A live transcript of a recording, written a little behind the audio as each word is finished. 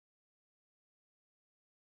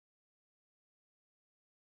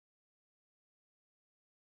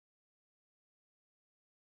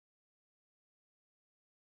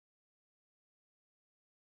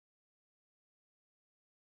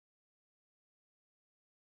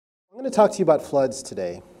I'm going to talk to you about floods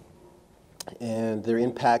today and their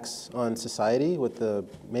impacts on society with a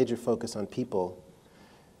major focus on people.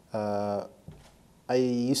 I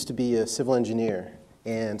used to be a civil engineer,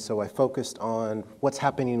 and so I focused on what's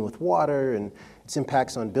happening with water and its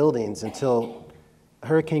impacts on buildings until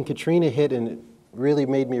Hurricane Katrina hit, and it really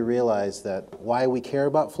made me realize that why we care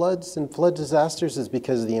about floods and flood disasters is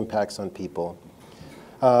because of the impacts on people.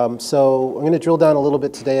 So I'm going to drill down a little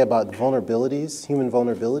bit today about vulnerabilities, human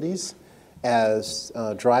vulnerabilities, as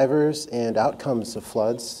drivers and outcomes of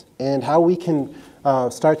floods, and how we can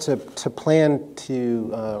start to plan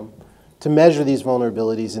to measure these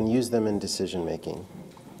vulnerabilities and use them in decision making.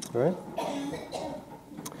 All right?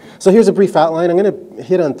 So here's a brief outline. I'm going to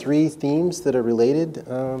hit on three themes that are related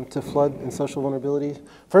to flood and social vulnerability.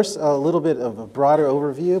 First, a little bit of a broader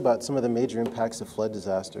overview about some of the major impacts of flood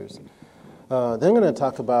disasters. Then I'm going to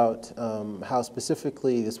talk about how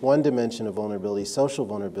specifically this one dimension of vulnerability, social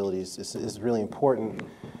vulnerabilities, is really important.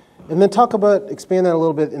 And then expand that a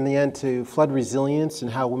little bit in the end to flood resilience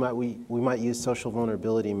and how we might use social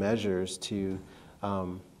vulnerability measures to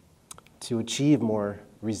achieve more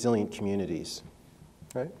resilient communities.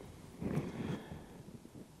 Right?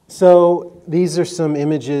 So these are some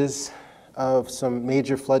images of some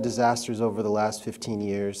major flood disasters over the last 15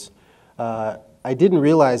 years. I didn't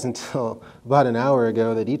realize until about an hour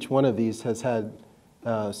ago that each one of these has had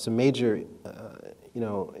some major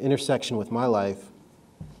intersection with my life.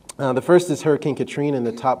 The first is Hurricane Katrina in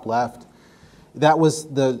the top left. That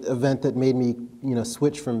was the event that made me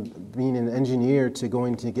switch from being an engineer to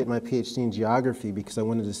going to get my PhD in geography because I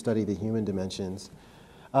wanted to study the human dimensions.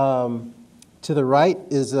 To the right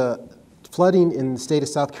is flooding in the state of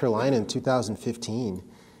South Carolina in 2015.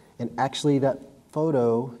 And actually that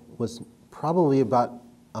photo was probably about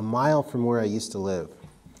a mile from where I used to live.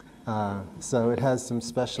 So it has some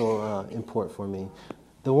special import for me.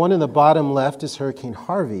 The one in the bottom left is Hurricane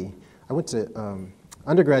Harvey. I went to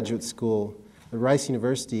undergraduate school at Rice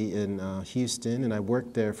University in Houston, and I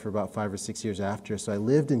worked there for about 5 or 6 years after. So I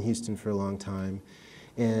lived in Houston for a long time.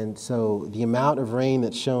 And so the amount of rain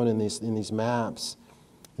that's shown in these maps,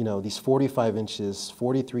 these 45 inches,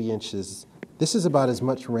 43 inches, this is about as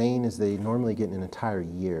much rain as they normally get in an entire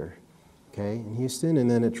year, okay, in Houston, and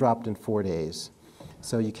then it dropped in 4 days.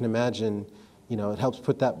 So you can imagine, it helps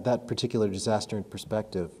put that particular disaster in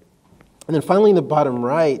perspective. And then finally in the bottom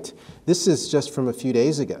right, this is just from a few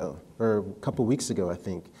days ago, or a couple weeks ago, I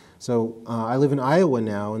think. So I live in Iowa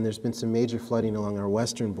now, and there's been some major flooding along our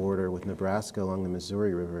western border with Nebraska along the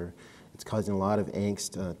Missouri River. It's causing a lot of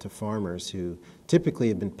angst to farmers who typically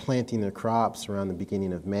have been planting their crops around the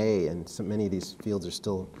beginning of May, and so many of these fields are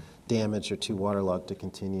still damaged or too waterlogged to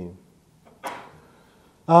continue.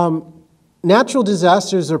 Natural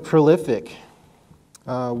disasters are prolific.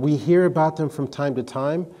 We hear about them from time to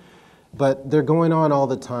time, but they're going on all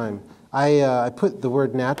the time. I put the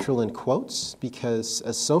word natural in quotes because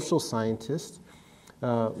as social scientists,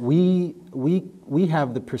 we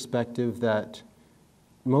have the perspective that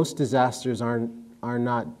most disasters are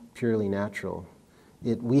not purely natural.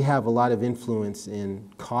 We have a lot of influence in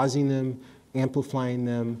causing them, amplifying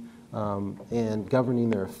them, and governing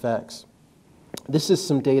their effects. This is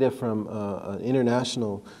some data from an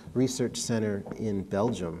international research center in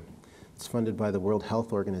Belgium. It's funded by the World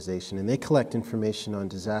Health Organization, and they collect information on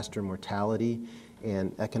disaster mortality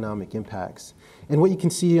and economic impacts. And what you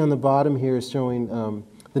can see on the bottom here is showing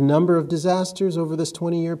the number of disasters over this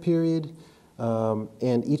 20-year period,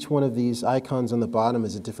 and each one of these icons on the bottom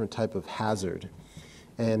is a different type of hazard.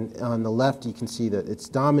 And on the left, you can see that it's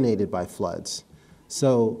dominated by floods.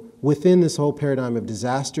 So within this whole paradigm of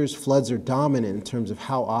disasters, floods are dominant in terms of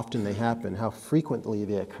how often they happen, how frequently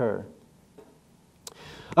they occur.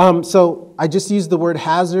 So I just used the word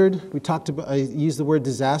hazard. I used the word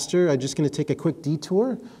disaster. I'm just going to take a quick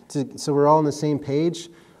detour so we're all on the same page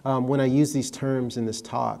when I use these terms in this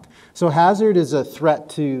talk. So hazard is a threat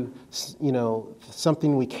to,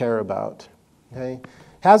 something we care about. Okay?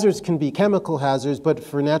 Hazards can be chemical hazards, but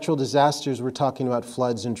for natural disasters, we're talking about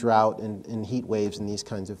floods and drought and heat waves and these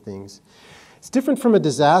kinds of things. It's different from a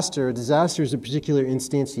disaster. A disaster is a particular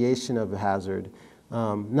instantiation of a hazard.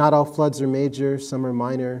 Not all floods are major, some are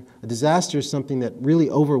minor. A disaster is something that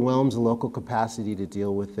really overwhelms the local capacity to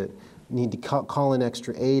deal with it. You need to call in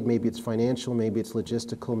extra aid. Maybe it's financial, maybe it's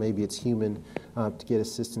logistical, maybe it's human to get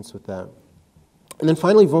assistance with that. And then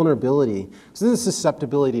finally, vulnerability. So this is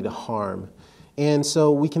susceptibility to harm. And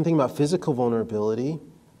so we can think about physical vulnerability.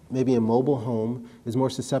 Maybe a mobile home is more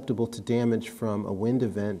susceptible to damage from a wind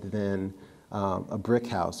event than a brick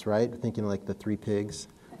house, right? Thinking like the 3 pigs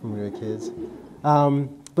when we were kids.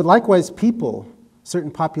 But likewise, people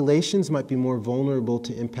certain populations might be more vulnerable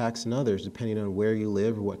to impacts than others, depending on where you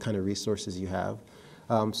live or what kind of resources you have.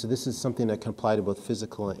 So this is something that can apply to both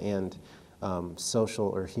physical and social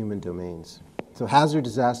or human domains. So hazard,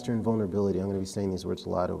 disaster, and vulnerability. I'm going to be saying these words a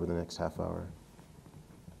lot over the next half hour.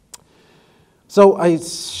 So I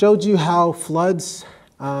showed you how floods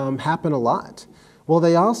happen a lot. Well,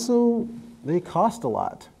 they cost a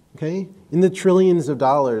lot, okay? In the trillions of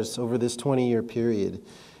dollars over this 20-year period.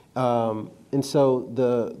 And so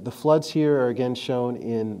the floods here are again shown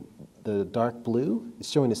in the dark blue. It's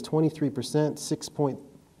showing as 23%,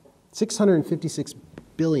 656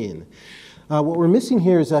 billion. What we're missing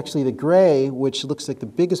here is actually the gray, which looks like the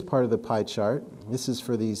biggest part of the pie chart. This is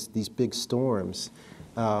for these big storms.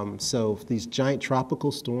 So these giant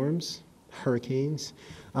tropical storms, hurricanes,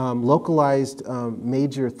 localized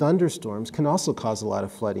major thunderstorms can also cause a lot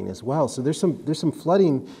of flooding as well. So there's some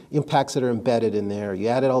flooding impacts that are embedded in there. You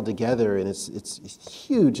add it all together, and it's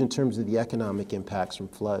huge in terms of the economic impacts from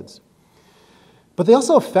floods. But they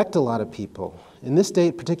also affect a lot of people. In this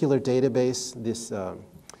particular database, this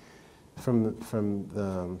from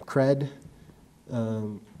the CRED,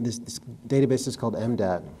 this database is called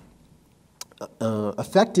MDAT.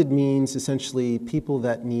 Affected means essentially people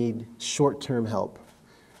that need short-term help.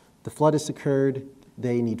 The flood has occurred,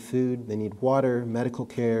 they need food, they need water, medical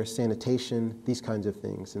care, sanitation, these kinds of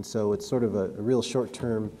things. And so it's sort of a real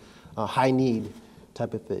short-term, high-need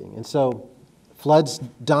type of thing. And so flood's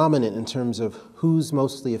dominant in terms of who's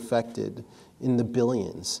mostly affected in the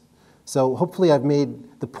billions. So hopefully I've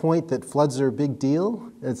made the point that floods are a big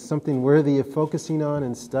deal. It's something worthy of focusing on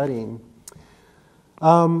and studying.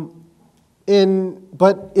 But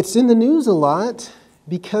it's in the news a lot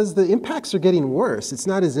because the impacts are getting worse. It's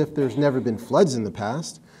not as if there's never been floods in the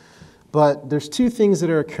past, but there's two things that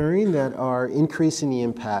are occurring that are increasing the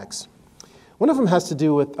impacts. One of them has to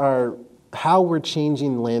do with how we're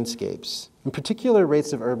changing landscapes, in particular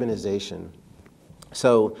rates of urbanization.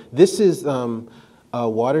 So this is a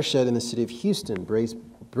watershed in the city of Houston,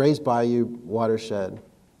 Brays Bayou watershed.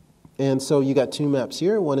 And so you got two maps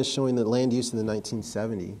here. One is showing the land use in the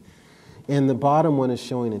 1970s. And the bottom one is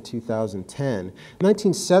showing in 2010.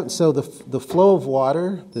 So the flow of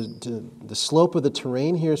water, the slope of the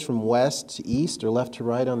terrain here is from west to east or left to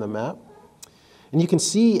right on the map. And you can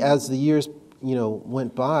see as the years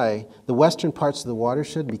went by, the western parts of the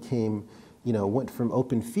watershed went from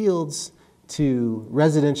open fields to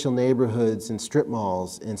residential neighborhoods and strip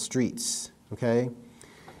malls and streets, okay?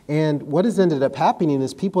 And what has ended up happening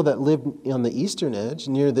is people that live on the eastern edge,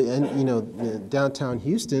 near the downtown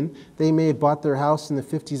Houston, they may have bought their house in the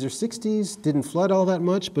 50s or 60s, didn't flood all that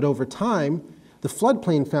much, but over time, the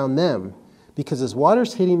floodplain found them because as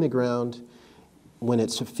water's hitting the ground, when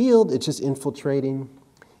it's a field, it's just infiltrating.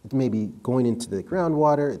 It may be going into the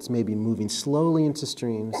groundwater, it's maybe moving slowly into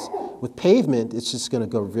streams. With pavement, it's just going to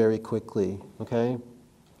go very quickly, okay?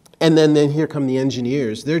 And then here come the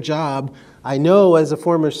engineers. Their job, I know as a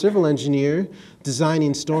former civil engineer,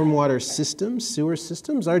 designing stormwater systems, sewer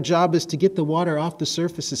systems, our job is to get the water off the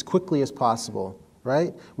surface as quickly as possible,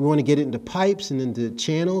 right? We want to get it into pipes and into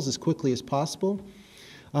channels as quickly as possible.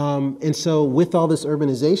 And so with all this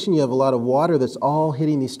urbanization, you have a lot of water that's all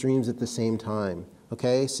hitting these streams at the same time.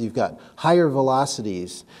 Okay, so you've got higher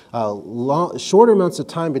velocities, shorter amounts of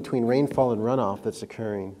time between rainfall and runoff that's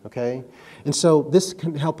occurring, okay? And so this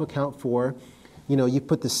can help account for, you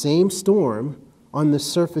put the same storm on the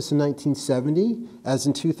surface in 1970 as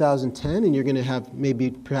in 2010, and you're going to have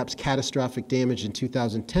perhaps catastrophic damage in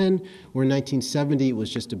 2010, where in 1970 it was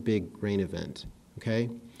just a big rain event, okay?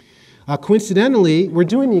 Coincidentally, we're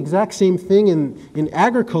doing the exact same thing in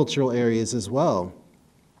agricultural areas as well.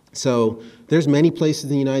 So there's many places in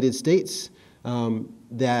the United States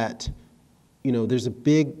that, there's a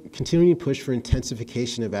big continuing push for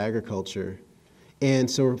intensification of agriculture.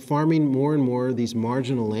 And so we're farming more and more of these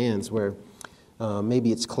marginal lands where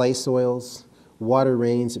maybe it's clay soils, water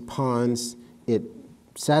rains, it ponds, it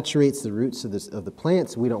saturates the roots of the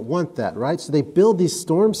plants. We don't want that, right? So they build these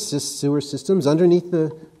storm sewer systems underneath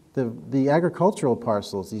the agricultural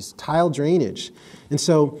parcels, these tile drainage. And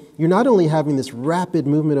so you're not only having this rapid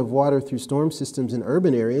movement of water through storm systems in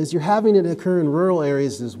urban areas, you're having it occur in rural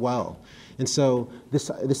areas as well. And so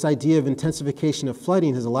this idea of intensification of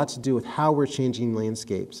flooding has a lot to do with how we're changing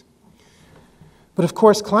landscapes. But of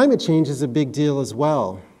course, climate change is a big deal as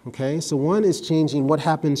well. Okay, so one is changing what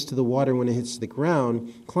happens to the water when it hits the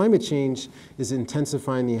ground. Climate change is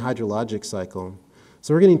intensifying the hydrologic cycle.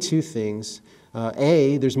 So we're getting two things.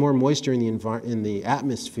 There's more moisture in the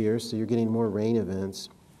atmosphere, so you're getting more rain events.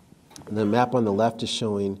 The map on the left is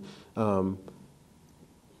showing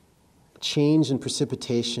change in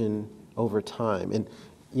precipitation over time. And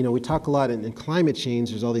we talk a lot in climate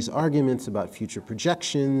change, there's all these arguments about future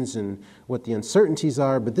projections and what the uncertainties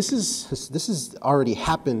are, but this is already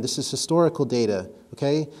happened. This is historical data,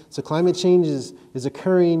 okay? So climate change is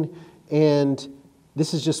occurring, and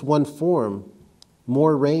this is just one form,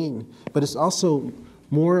 more rain, but it's also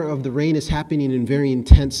more of the rain is happening in very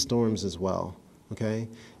intense storms as well, okay?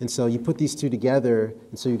 And so you put these two together,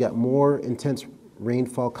 and so you got more intense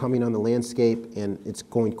rainfall coming on the landscape, and it's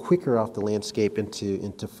going quicker off the landscape into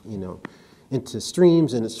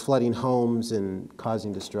streams, and it's flooding homes and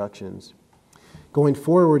causing destructions. Going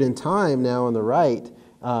forward in time now on the right,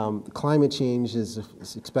 climate change is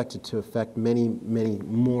expected to affect many, many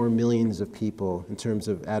more millions of people in terms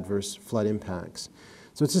of adverse flood impacts.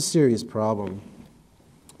 So it's a serious problem.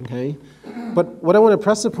 Okay? But what I want to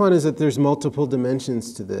press upon is that there's multiple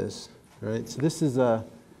dimensions to this, right? So this is a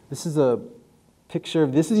picture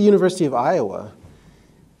of, this is the University of Iowa.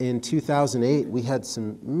 In 2008, we had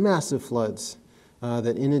some massive floods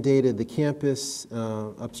that inundated the campus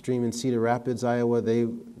upstream in Cedar Rapids, Iowa.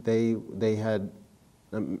 They had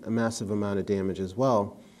a massive amount of damage as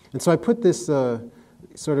well. And so I put this sort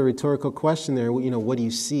of rhetorical question there, what do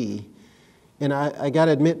you see? And I got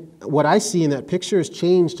to admit, what I see in that picture has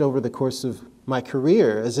changed over the course of my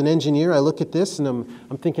career. As an engineer, I look at this and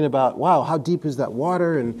I'm thinking about, wow, how deep is that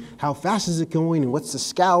water, and how fast is it going, and what's the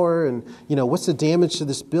scour, and what's the damage to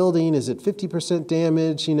this building? Is it 50%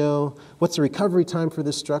 damage? What's the recovery time for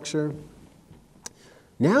this structure?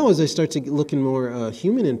 Now, as I start to look in more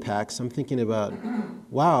human impacts, I'm thinking about,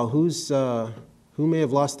 wow, who may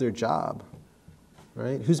have lost their job,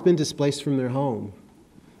 right? Who's been displaced from their home?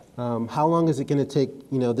 How long is it going to take,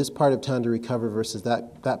 this part of town to recover versus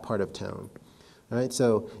that part of town? Right?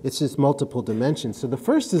 So it's just multiple dimensions. So the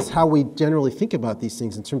first is how we generally think about these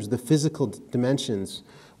things in terms of the physical dimensions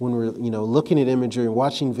when we're looking at imagery and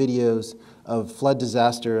watching videos of flood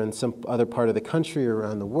disaster in some other part of the country or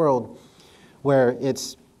around the world, where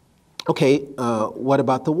it's, okay, what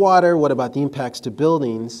about the water? What about the impacts to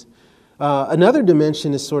buildings? Another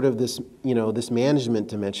dimension is sort of this, this management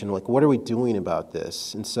dimension, like what are we doing about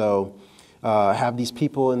this? And so have these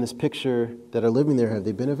people in this picture that are living there, have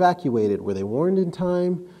they been evacuated? Were they warned in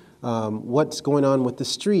time? What's going on with the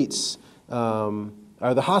streets?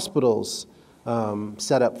 Are the hospitals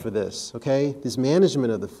set up for this? Okay, this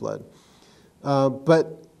management of the flood.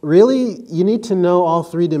 But really, you need to know all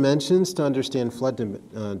three dimensions to understand flood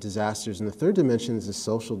disasters. And the third dimension is the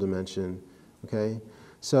social dimension. Okay,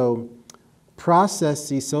 so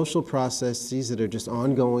social processes that are just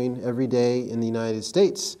ongoing every day in the United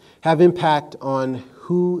States have impact on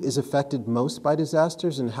who is affected most by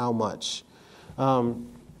disasters and how much.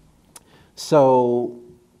 So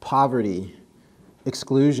poverty,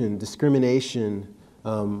 exclusion, discrimination,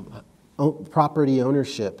 property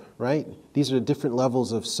ownership, right? These are different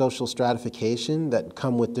levels of social stratification that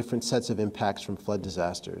come with different sets of impacts from flood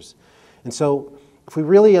disasters. And so if we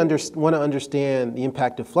really want to understand the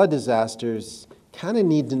impact of flood disasters, kind of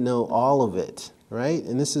need to know all of it, right?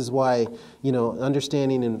 And this is why,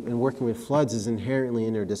 understanding and working with floods is inherently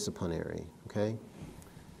interdisciplinary, okay?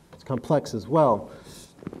 It's complex as well.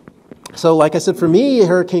 So like I said, for me,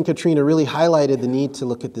 Hurricane Katrina really highlighted the need to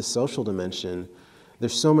look at this social dimension.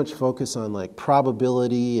 There's so much focus on like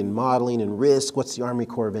probability and modeling and risk. What's the Army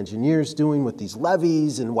Corps of Engineers doing with these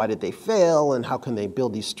levees, and why did they fail, and how can they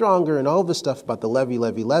build these stronger, and all this stuff about the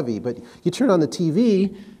levee. But you turn on the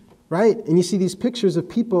TV, right, and you see these pictures of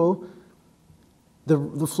people. The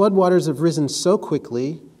floodwaters have risen so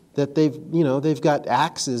quickly that they've got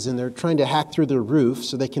axes and they're trying to hack through their roof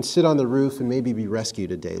so they can sit on the roof and maybe be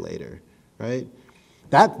rescued a day later, right?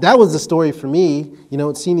 That was the story for me,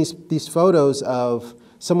 seeing these photos of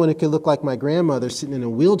someone who could look like my grandmother sitting in a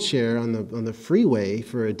wheelchair on the freeway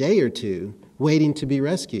for a day or two, waiting to be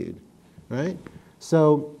rescued, right?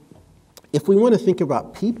 So if we want to think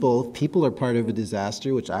about people are part of a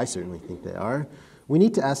disaster, which I certainly think they are, we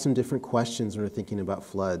need to ask some different questions when we're thinking about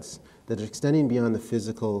floods that are extending beyond the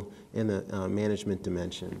physical and the management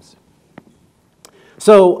dimensions.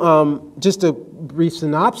 So just a brief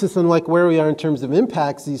synopsis on where we are in terms of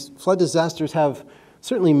impacts. These flood disasters have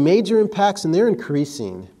certainly major impacts, and they're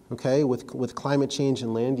increasing, okay, with climate change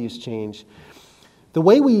and land use change. The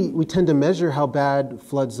way we tend to measure how bad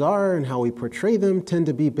floods are and how we portray them tend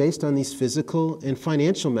to be based on these physical and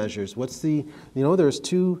financial measures. What's the, there's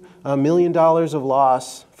 $2 million of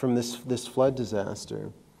loss from this flood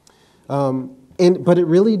disaster. But it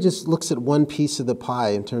really just looks at one piece of the pie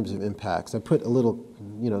in terms of impacts. I put a little,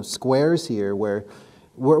 squares here where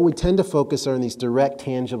we tend to focus on these direct,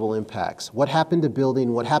 tangible impacts. What happened to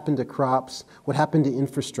building? What happened to crops? What happened to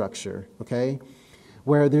infrastructure? Okay,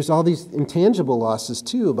 where there's all these intangible losses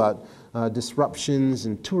too about disruptions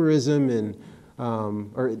in tourism and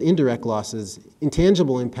or indirect losses,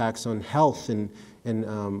 intangible impacts on health and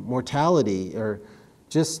mortality, or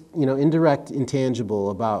just indirect intangible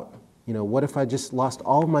about what if I just lost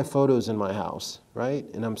all of my photos in my house, right?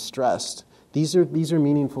 And I'm stressed. These are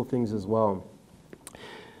meaningful things as well.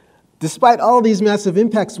 Despite all these massive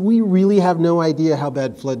impacts, we really have no idea how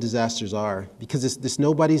bad flood disasters are because it's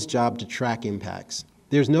nobody's job to track impacts.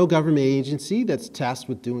 There's no government agency that's tasked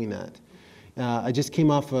with doing that. I just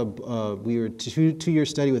came off we were two-year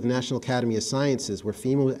study with the National Academy of Sciences where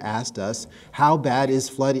FEMA asked us, how bad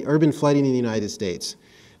is urban flooding in the United States?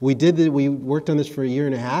 We worked on this for 1.5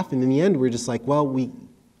 years, and in the end, we're just like, well, we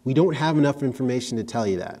don't have enough information to tell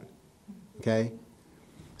you that, okay?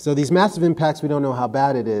 So these massive impacts, we don't know how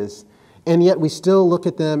bad it is, and yet we still look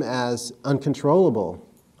at them as uncontrollable.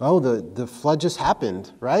 Oh, the flood just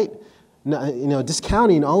happened, right? No,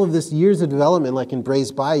 discounting all of this years of development like in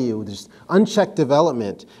Brays Bayou, just unchecked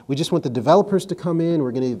development. We just want the developers to come in,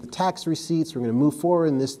 we're going to get the tax receipts, we're going to move forward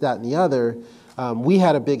in this, that, and the other. We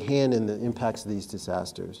had a big hand in the impacts of these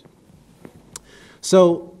disasters.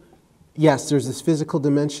 So, yes, there's this physical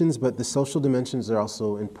dimensions, but the social dimensions are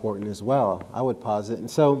also important as well, I would posit. And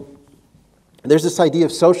so, there's this idea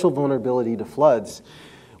of social vulnerability to floods,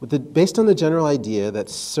 based on the general idea that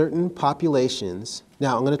certain populations,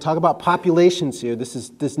 now I'm going to talk about populations here, this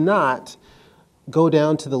does not go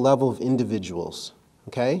down to the level of individuals,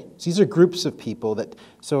 okay? So these are groups of people that,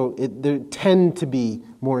 they tend to be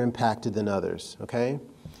more impacted than others, okay?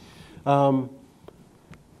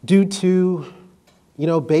 Due to,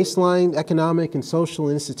 baseline economic and social,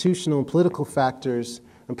 institutional, and political factors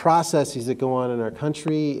and processes that go on in our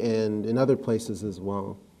country and in other places as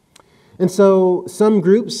well. And so some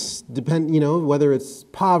groups depend, whether it's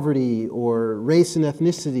poverty or race and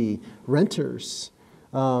ethnicity, renters,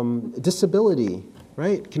 disability,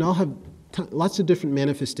 right? Can all have lots of different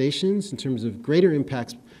manifestations in terms of greater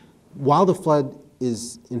impacts while the flood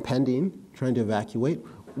is impending, trying to evacuate,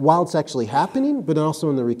 while it's actually happening, but also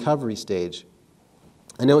in the recovery stage.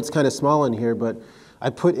 I know it's kind of small in here, but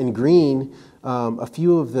I put in green a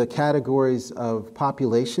few of the categories of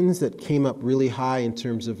populations that came up really high in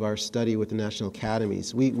terms of our study with the National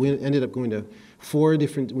Academies. We ended up going to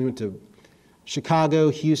we went to Chicago,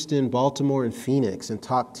 Houston, Baltimore, and Phoenix and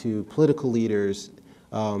talked to political leaders,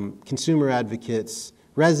 consumer advocates,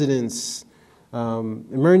 residents,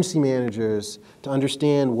 emergency managers to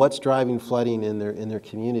understand what's driving flooding in their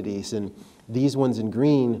communities. And these ones in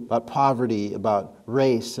green about poverty, about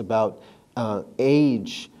race, about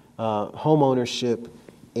age, home ownership,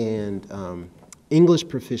 and English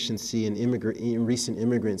proficiency in recent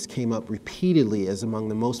immigrants came up repeatedly as among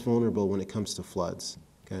the most vulnerable when it comes to floods.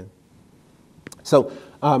 Okay, so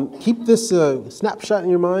keep this snapshot in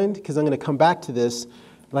your mind because I'm going to come back to this.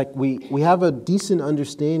 Like we have a decent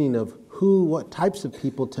understanding of what types of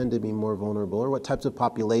people tend to be more vulnerable, or what types of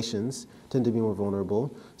populations tend to be more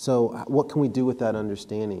vulnerable. So what can we do with that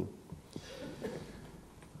understanding?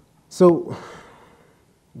 So.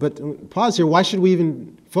 But pause here, why should we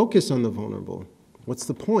even focus on the vulnerable? What's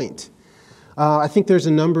the point? I think there's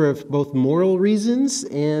a number of both moral reasons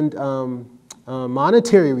and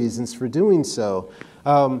monetary reasons for doing so.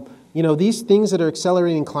 These things that are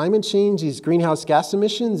accelerating climate change, these greenhouse gas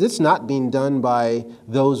emissions, it's not being done by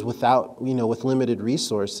those with limited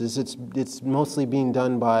resources. It's mostly being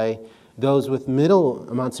done by those with middle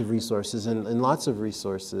amounts of resources and lots of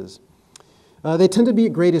resources. They tend to be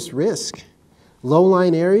at greatest risk.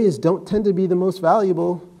 Low-lying areas don't tend to be the most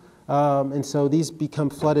valuable, and so these become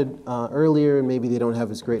flooded earlier, and maybe they don't have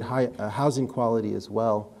as great housing quality as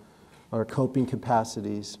well, or coping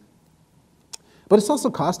capacities. But it's also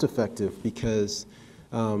cost-effective because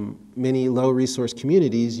many low-resource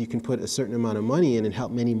communities, you can put a certain amount of money in and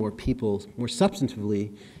help many more people more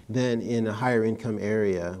substantively than in a higher-income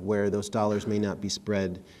area where those dollars may not be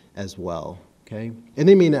spread as well, okay? And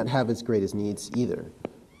they may not have as great as needs either.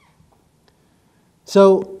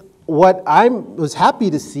 So what I was happy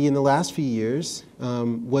to see in the last few years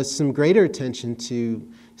was some greater attention to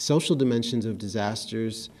social dimensions of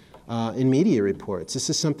disasters in media reports. This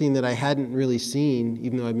is something that I hadn't really seen,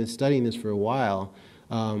 even though I've been studying this for a while,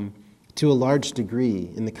 to a large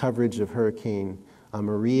degree in the coverage of Hurricane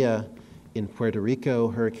Maria in Puerto Rico,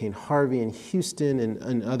 Hurricane Harvey in Houston,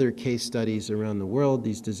 and other case studies around the world,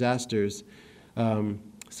 these disasters.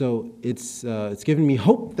 So it's given me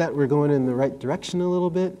hope that we're going in the right direction a little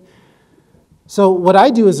bit. So what I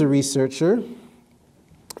do as a researcher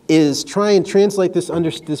is try and translate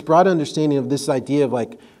this broad understanding of this idea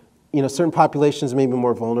of certain populations may be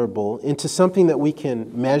more vulnerable into something that we can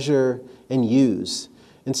measure and use.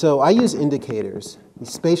 And so I use indicators,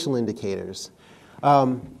 these spatial indicators.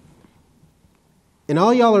 And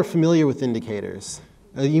all y'all are familiar with indicators,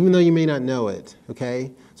 even though you may not know it,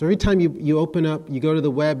 okay? So every time you open up, you go to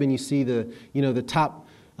the web and you see the top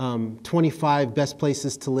 25 best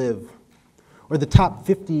places to live, or the top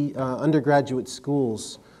 50 undergraduate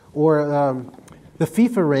schools, or the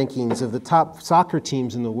FIFA rankings of the top soccer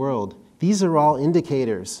teams in the world. These are all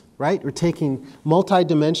indicators, right? We're taking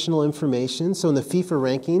multi-dimensional information. So in the FIFA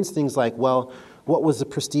rankings, things like, well, what was the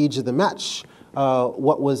prestige of the match?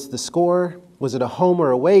 What was the score? Was it a home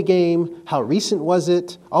or away game? How recent was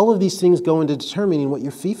it? All of these things go into determining what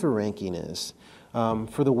your FIFA ranking is.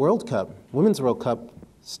 For the World Cup, Women's World Cup,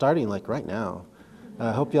 starting like right now.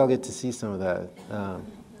 I hope y'all get to see some of that.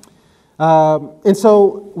 And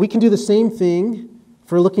so we can do the same thing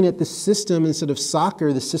for looking at the system instead of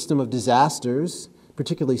soccer, the system of disasters,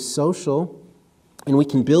 particularly social. And we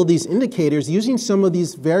can build these indicators using some of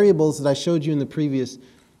these variables that I showed you in the previous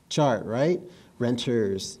chart, right?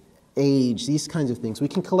 Renters, age, these kinds of things. We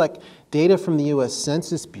can collect data from the US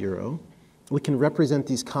Census Bureau. We can represent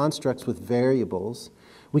these constructs with variables.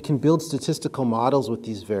 We can build statistical models with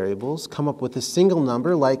these variables, come up with a single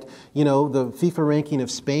number, like, the FIFA ranking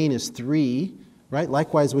of Spain is 3, right?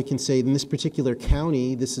 Likewise, we can say in this particular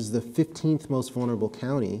county, this is the 15th most vulnerable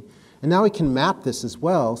county. And now we can map this as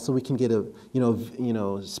well, so we can get a,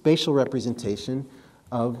 spatial representation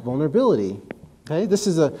of vulnerability. Okay, this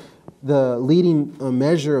is the leading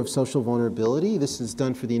measure of social vulnerability. This is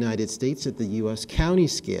done for the United States at the US county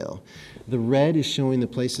scale. The red is showing the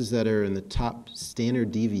places that are in the top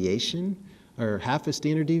standard deviation, or half a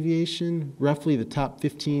standard deviation, roughly the top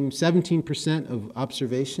 17% of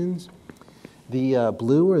observations. The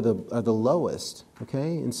blue are the lowest,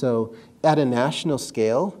 okay? And so at a national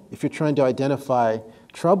scale, if you're trying to identify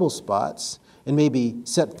trouble spots and maybe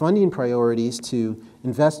set funding priorities to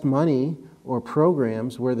invest money or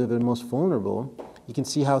programs where they're the most vulnerable, you can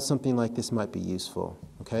see how something like this might be useful.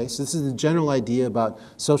 Okay, so this is the general idea about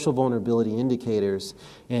social vulnerability indicators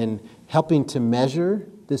and helping to measure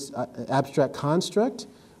this abstract construct.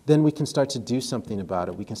 Then we can start to do something about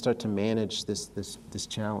it. We can start to manage this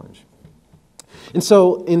challenge. And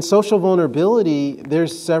so in social vulnerability,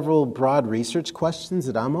 there's several broad research questions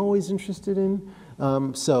that I'm always interested in.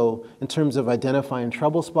 So in terms of identifying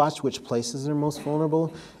trouble spots, which places are most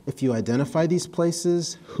vulnerable? If you identify these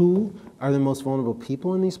places, who are the most vulnerable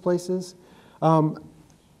people in these places?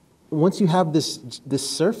 Once you have this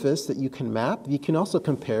surface that you can map, you can also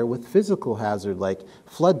compare with physical hazard, like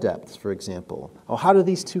flood depths, for example. Oh, how do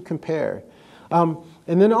these two compare? And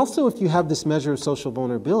then also, if you have this measure of social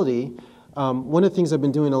vulnerability, one of the things I've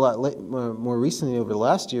been doing a lot more recently over the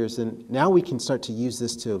last years, and now we can start to use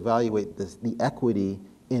this to evaluate the equity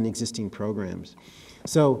in existing programs.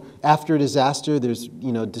 So after a disaster, there's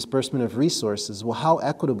disbursement of resources. Well, how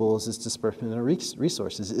equitable is this disbursement of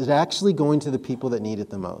resources? Is it actually going to the people that need it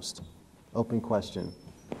the most? Open question.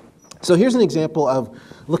 So here's an example of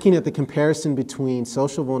looking at the comparison between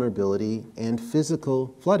social vulnerability and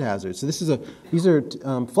physical flood hazards. So these are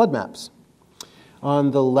flood maps. On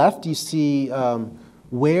the left, you see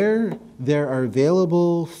where there are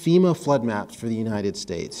available FEMA flood maps for the United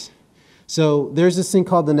States. So there's this thing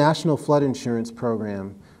called the National Flood Insurance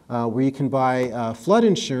Program, where you can buy flood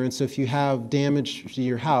insurance. So if you have damage to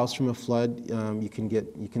your house from a flood, you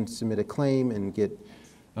can submit a claim and get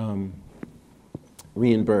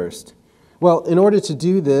reimbursed. Well, in order to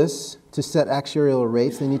do this, to set actuarial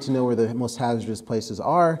rates, they need to know where the most hazardous places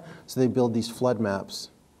are, so they build these flood maps.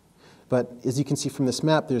 But as you can see from this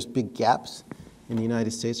map, there's big gaps in the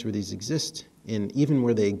United States where these exist, and even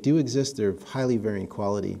where they do exist, they're of highly varying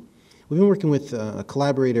quality. We've been working with a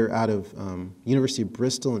collaborator out of University of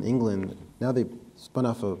Bristol in England. Now they've spun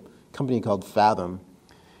off a company called Fathom.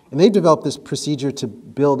 And they developed this procedure to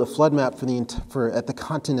build a flood map at the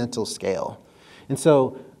continental scale. And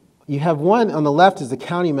so you have one on the left is the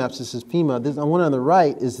county maps, this is FEMA. The one on the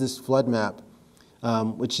right is this flood map,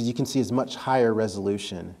 which as you can see is much higher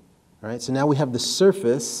resolution. All right, so now we have the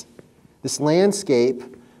surface, this landscape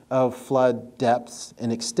of flood depths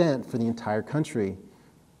and extent for the entire country.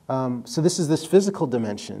 So this is this physical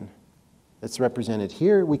dimension that's represented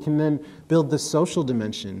here. We can then build the social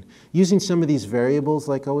dimension using some of these variables,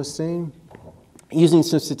 like I was saying. Using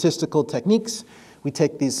some statistical techniques, we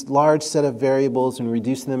take these large set of variables and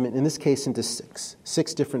reduce them, in this case, into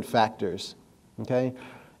six different factors. Okay,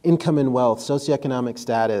 income and wealth, socioeconomic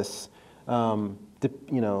status,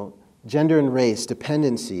 gender and race,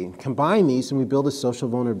 dependency. Combine these and we build a social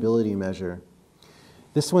vulnerability measure.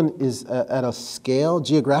 This one is at a scale,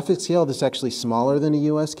 geographic scale, that's actually smaller than a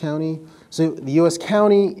U.S. county. So the U.S.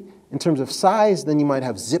 county in terms of size, then you might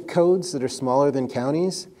have zip codes that are smaller than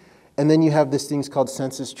counties. And then you have these things called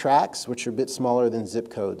census tracts, which are a bit smaller than zip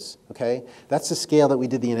codes, okay? That's the scale that we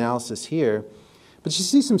did the analysis here. But you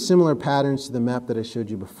see some similar patterns to the map that I showed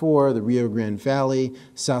you before, the Rio Grande Valley,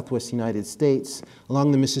 Southwest United States.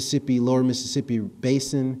 Along the Mississippi, lower Mississippi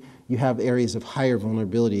basin, you have areas of higher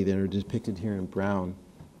vulnerability that are depicted here in brown,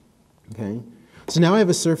 okay? So now I have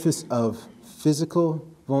a surface of physical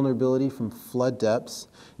vulnerability from flood depths.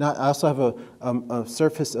 Now I also have a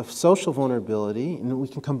surface of social vulnerability, and we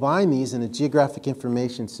can combine these in a geographic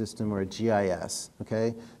information system, or a GIS,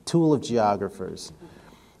 okay? Tool of geographers.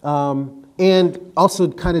 And also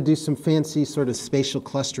kind of do some fancy sort of spatial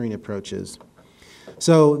clustering approaches.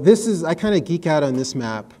 So this is, I kind of geek out on this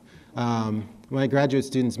map. My graduate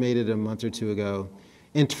students made it a month or two ago.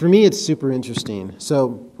 And for me, it's super interesting.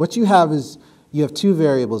 So what you have is, you have two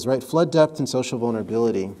variables, right? Flood depth and social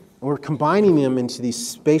vulnerability. And we're combining them into these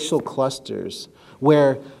spatial clusters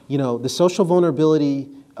where, you know, the social vulnerability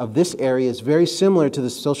of this area is very similar to the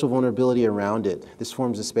social vulnerability around it. This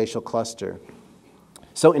forms a spatial cluster.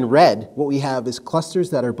 So in red, what we have is clusters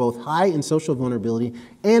that are both high in social vulnerability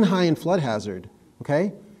and high in flood hazard,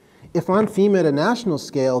 okay? If I'm FEMA at a national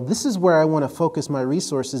scale, this is where I want to focus my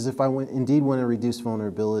resources if I indeed want to reduce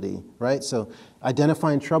vulnerability, right? So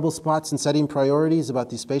identifying trouble spots and setting priorities about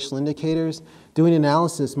these spatial indicators, doing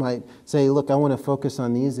analysis might say, look, I want to focus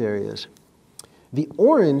on these areas. The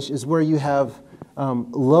orange is where you have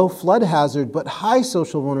low flood hazard but high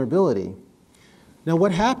social vulnerability. Now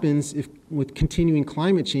what happens if, with continuing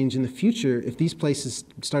climate change in the future, if these places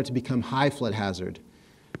start to become high flood hazard?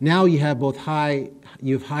 Now you have both high,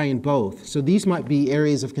 you have high in both. So these might be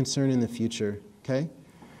areas of concern in the future, okay?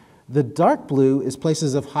 The dark blue is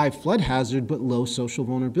places of high flood hazard but low social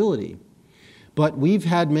vulnerability. But we've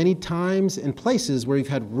had many times and places where we've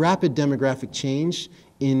had rapid demographic change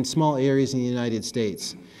in small areas in the United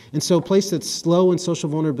States. And so a place that's low in social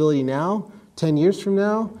vulnerability now, 10 years from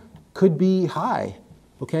now, could be high,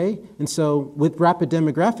 okay? And so with rapid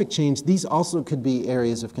demographic change, these also could be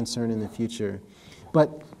areas of concern in the future.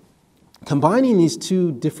 But combining these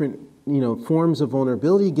two different, forms of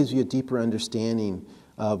vulnerability gives you a deeper understanding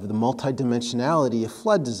of the multidimensionality of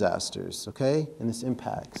flood disasters, okay, and its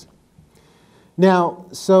impacts. Now,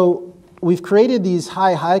 so we've created these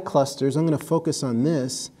high clusters. I'm going to focus on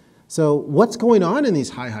this. So what's going on in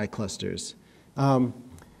these high clusters? And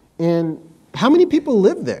how many people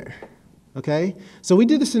live there? Okay, so we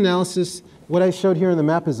did this analysis. What I showed here on the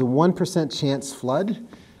map is a 1% chance flood,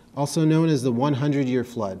 also known as the 100-year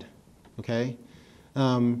flood. Okay,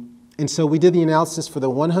 and so we did the analysis for the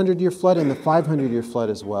 100-year flood and the 500-year flood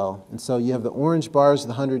as well. And so you have the orange bars,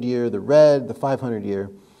 the 100-year, the red, the 500-year.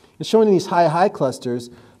 And showing in these high clusters,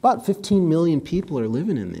 about 15 million people are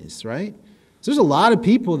living in these, right? So there's a lot of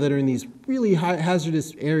people that are in these really high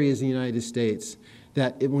hazardous areas in the United States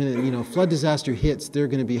that when a flood disaster hits, they're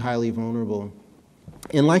going to be highly vulnerable.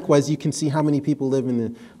 And likewise, you can see how many people live in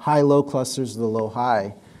the high-low clusters, the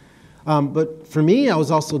low-high. But for me, I was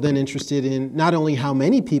also then interested in not only how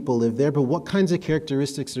many people live there, but what kinds of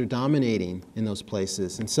characteristics are dominating in those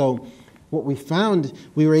places. And so what we found,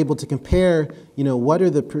 we were able to compare, what are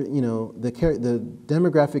the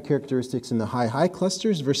demographic characteristics in the high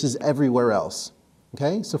clusters versus everywhere else.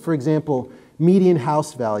 Okay, so for example, median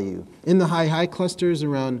house value. In the high clusters,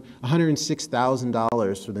 around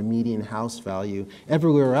 $106,000 for the median house value.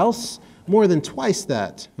 Everywhere else, more than twice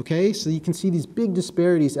that, okay? So you can see these big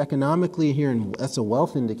disparities economically here, and that's a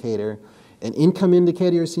wealth indicator. An income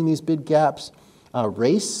indicator, you're seeing these big gaps.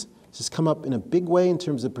 Race has come up in a big way in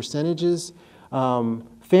terms of percentages.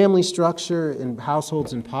 Family structure and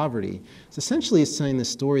households in poverty. So essentially it's saying the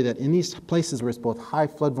story that in these places where it's both high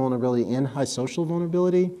flood vulnerability and high social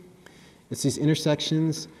vulnerability, it's these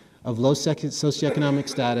intersections of low socioeconomic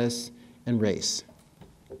status and race,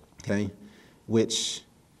 okay, which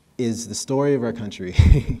is the story of our country,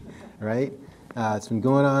 right? It's been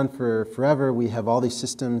going on for forever. We have all these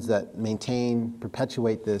systems that maintain,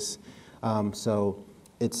 perpetuate this. So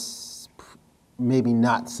it's maybe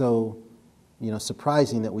not so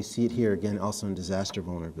surprising that we see it here again also in disaster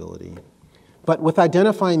vulnerability. But with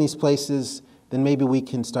identifying these places, then maybe we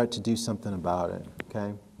can start to do something about it,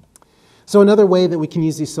 okay? So another way that we can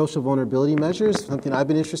use these social vulnerability measures, something I've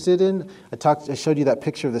been interested in, I showed you that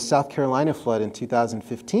picture of the South Carolina flood in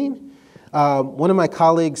 2015. One of my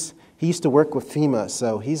colleagues, he used to work with FEMA,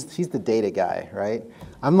 so he's the data guy, right?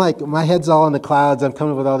 I'm like, my head's all in the clouds. I'm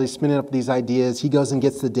coming up with all these, spinning up these ideas. He goes and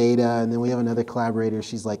gets the data, and then we have another collaborator.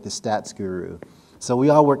 She's like the stats guru. So we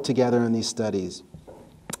all work together on these studies.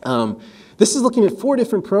 This is looking at 4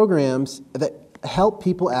 different programs that help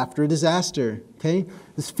people after a disaster, okay?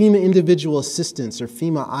 This FEMA Individual Assistance, or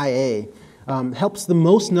FEMA IA, helps the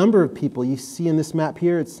most number of people. You see in this map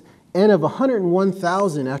here, it's N of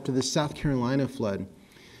 101,000 after the South Carolina flood.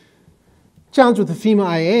 Challenge with the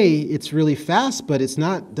FEMA IA, it's really fast, but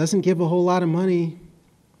doesn't give a whole lot of money,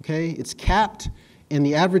 okay? It's capped, and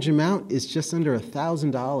the average amount is just under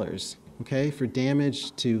 $1,000, okay, for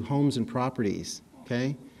damage to homes and properties,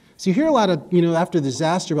 okay? So you hear a lot of, after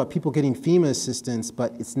disaster about people getting FEMA assistance,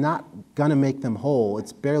 but it's not gonna make them whole.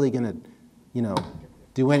 It's barely gonna,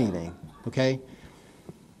 do anything, okay?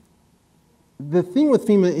 The thing with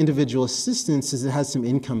FEMA individual assistance is it has some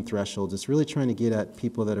income thresholds. It's really trying to get at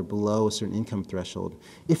people that are below a certain income threshold.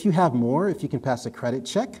 If you have more, if you can pass a credit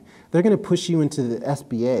check, they're going to push you into the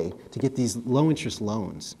SBA to get these low interest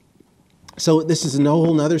loans. So this is a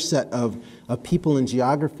whole other set of people and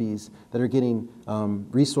geographies that are getting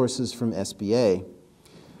resources from SBA.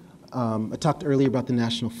 I talked earlier about the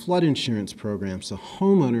National Flood Insurance Program. So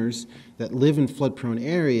homeowners that live in flood-prone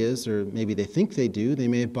areas, or maybe they think they do, they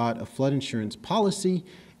may have bought a flood insurance policy,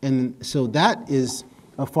 and so that is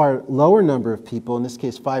a far lower number of people, in this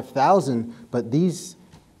case 5,000, but the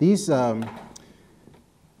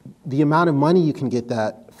amount of money you can get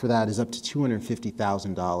for that is up to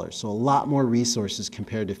 $250,000, so a lot more resources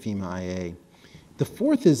compared to FEMA IA. The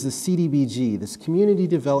fourth is the CDBG, this Community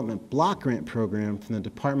Development Block Grant Program from the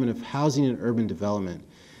Department of Housing and Urban Development.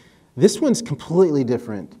 This one's completely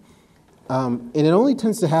different, and it only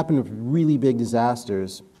tends to happen with really big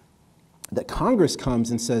disasters that Congress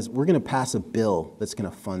comes and says, we're going to pass a bill that's going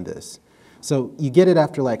to fund this. So you get it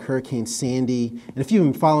after like Hurricane Sandy, and if you've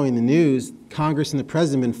been following the news, Congress and the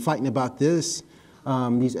President have been fighting about this,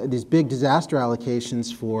 these big disaster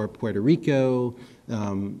allocations for Puerto Rico,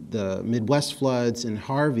 the Midwest floods, and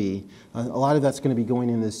Harvey. A lot of that's going to be going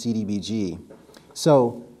into the CDBG.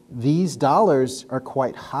 So these dollars are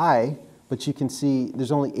quite high, but you can see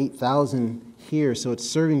there's only 8,000 here, so it's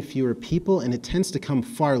serving fewer people, and it tends to come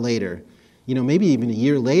far later. Maybe even a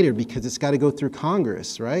year later, because it's got to go through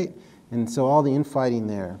Congress, right? And so all the infighting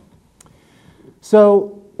there.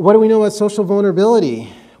 So what do we know about social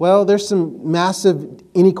vulnerability? Well, there's some massive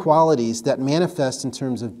inequalities that manifest in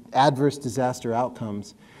terms of adverse disaster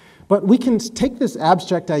outcomes. But we can take this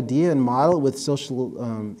abstract idea and model it with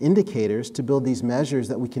social indicators to build these measures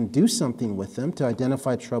that we can do something with them to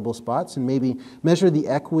identify trouble spots and maybe measure the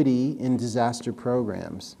equity in disaster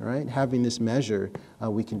programs, right? Having this measure,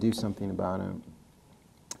 we can do something about it.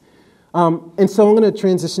 And so I'm going to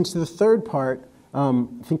transition to the third part,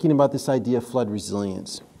 thinking about this idea of flood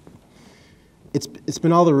resilience. It's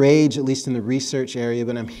been all the rage, at least in the research area,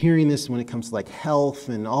 but I'm hearing this when it comes to like health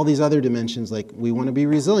and all these other dimensions, like we want to be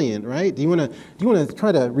resilient, right? Do you want to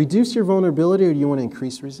try to reduce your vulnerability, or do you want to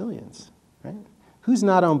increase resilience, right? Who's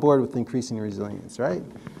not on board with increasing resilience, right?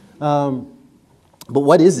 But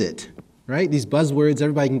what is it, right? These buzzwords,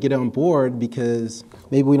 everybody can get on board because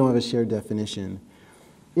maybe we don't have a shared definition.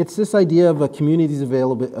 It's this idea of a community's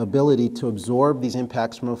ability to absorb these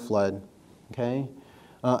impacts from a flood, okay?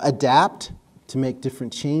 Adapt to make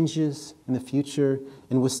different changes in the future,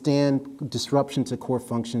 and withstand disruption to core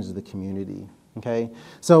functions of the community, okay?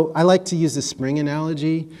 So I like to use the spring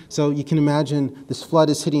analogy. So you can imagine this flood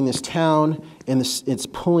is hitting this town, and it's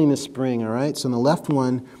pulling the spring, all right? So in the left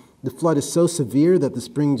one, the flood is so severe that the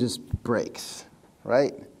spring just breaks,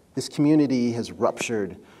 right? This community has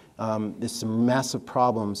ruptured. There's some massive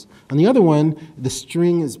problems. On the other one, the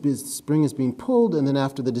spring is being pulled, and then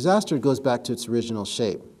after the disaster, it goes back to its original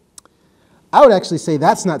shape. I would actually say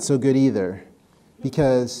that's not so good either,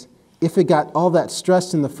 because if it got all that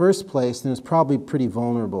stressed in the first place, then it's probably pretty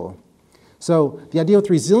vulnerable. So the idea with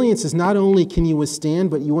resilience is not only can you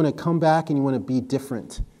withstand, but you want to come back and you want to be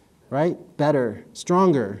different, right? Better,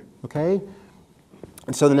 stronger, okay?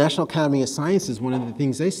 And so the National Academy of Sciences, one of the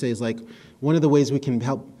things they say is like, one of the ways we can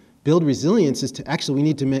help build resilience is to actually, we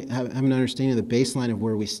need to have an understanding of the baseline of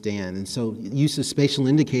where we stand. And so use of spatial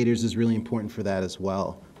indicators is really important for that as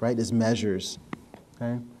well, right, as measures,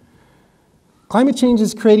 okay? Climate change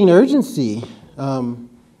is creating urgency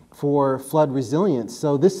for flood resilience.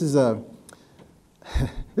 So this is a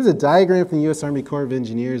diagram from the U.S. Army Corps of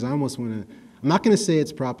Engineers. I almost want to, I'm not going to say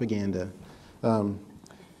it's propaganda,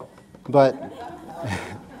 but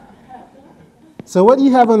so what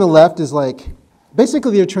you have on the left is like,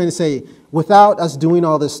 basically they're trying to say, without us doing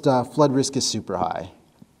all this stuff, flood risk is super high,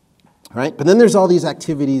 right? But then there's all these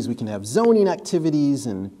activities. We can have zoning activities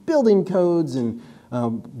and building codes and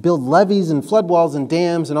build levees and flood walls and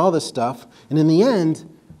dams and all this stuff. And in the end,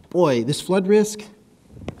 boy, this flood risk,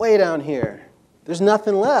 way down here. There's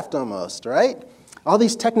nothing left almost, right? All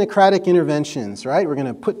these technocratic interventions, right? We're going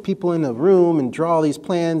to put people in a room and draw all these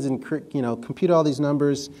plans and compute all these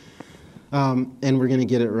numbers, and we're going to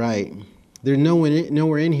get it right. There's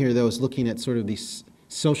nowhere in here, though, is looking at sort of these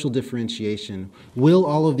social differentiation. Will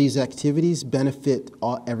all of these activities benefit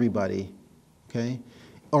everybody? Okay?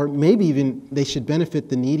 Or maybe even they should benefit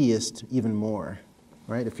the neediest even more,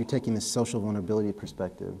 right? If you're taking this social vulnerability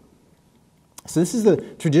perspective. So this is the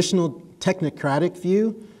traditional technocratic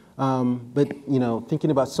view. But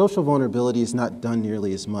thinking about social vulnerability is not done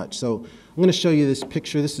nearly as much. So I'm going to show you this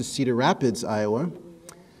picture. This is Cedar Rapids, Iowa,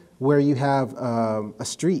 where you have a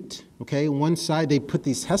street. Okay, one side they put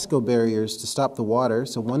these HESCO barriers to stop the water.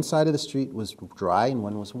 So one side of the street was dry and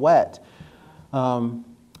one was wet. On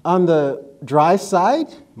the dry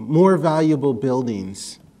side, more valuable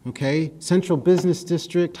buildings. Okay, central business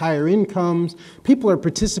district, higher incomes. People are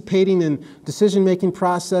participating in decision-making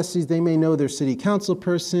processes. They may know their city council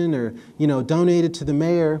person or, donated to the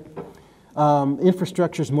mayor.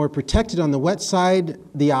 Infrastructure is more protected. On the wet side,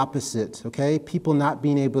 the opposite, okay? People not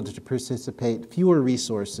being able to participate, fewer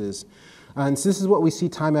resources. And so this is what we see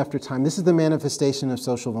time after time. This is the manifestation of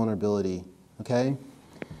social vulnerability, okay?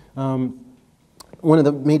 One of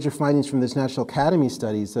the major findings from this National Academy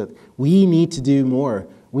study is that we need to do more.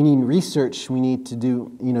 We need research. We need to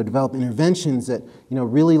develop interventions that,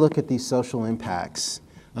 really look at these social impacts,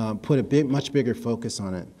 put a much bigger focus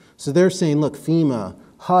on it. So they're saying, look, FEMA,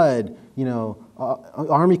 HUD,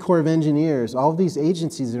 Army Corps of Engineers, all of these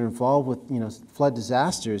agencies that are involved with, flood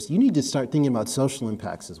disasters, you need to start thinking about social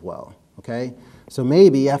impacts as well, okay? So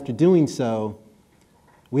maybe after doing so,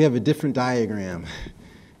 we have a different diagram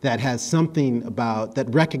that has something that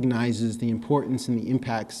recognizes the importance and the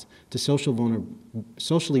impacts to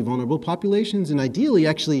socially vulnerable populations, and ideally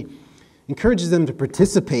actually encourages them to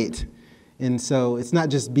participate. And so it's not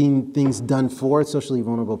just being things done for socially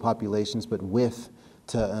vulnerable populations, but with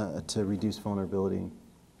to reduce vulnerability.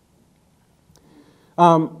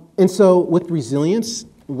 And so with resilience,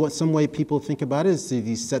 some way people think about it is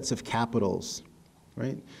these sets of capitals.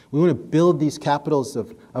 Right? We want to build these capitals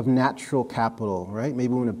of natural capital, right?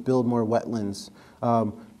 Maybe we want to build more wetlands,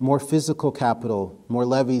 more physical capital, more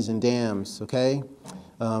levees and dams, okay?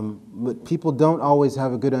 But people don't always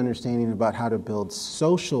have a good understanding about how to build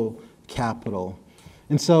social capital.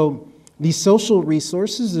 And so these social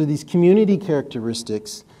resources are these community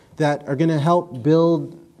characteristics that are going to help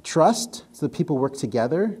build trust so that people work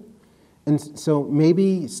together. And so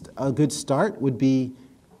maybe a good start would be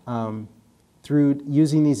through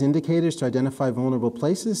using these indicators to identify vulnerable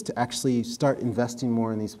places to actually start investing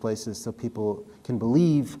more in these places so people can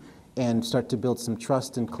believe and start to build some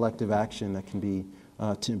trust and collective action that can be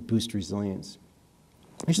to boost resilience.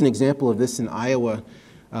 Here's an example of this in Iowa.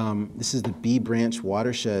 This is the Bee Branch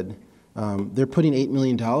watershed. They're putting $8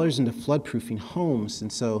 million into flood-proofing homes,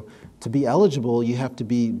 and so to be eligible, you have to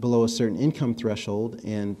be below a certain income threshold,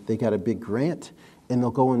 and they got a big grant, and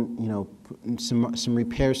they'll go and some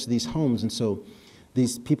repairs to these homes, and so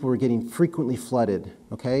these people were getting frequently flooded,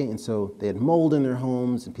 okay? And so they had mold in their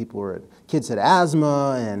homes, and kids had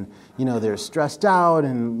asthma, and they're stressed out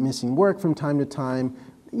and missing work from time to time.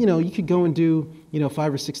 You could go and do $5,000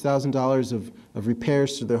 or $6,000 of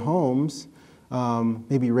repairs to their homes,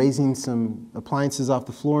 maybe raising some appliances off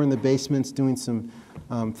the floor in the basements, doing some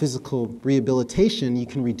physical rehabilitation. You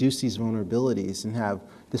can reduce these vulnerabilities and have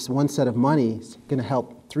this one set of money is going to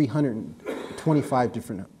help 325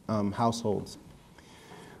 different households.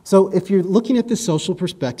 So if you're looking at the social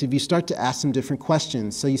perspective, you start to ask some different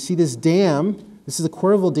questions. So you see this dam. This is a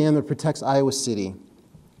Coralville Dam that protects Iowa City.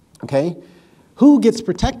 Okay? Who gets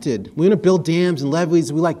protected? We want to build dams and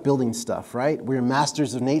levees. We like building stuff, right? We're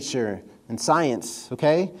masters of nature and science,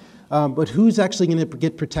 okay? But who's actually going to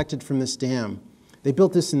get protected from this dam? They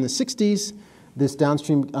built this in the 60s. This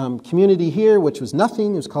downstream community here, which was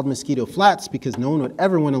nothing. It was called Mosquito Flats because no one would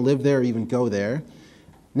ever want to live there or even go there.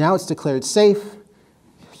 Now it's declared safe.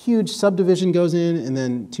 Huge subdivision goes in, and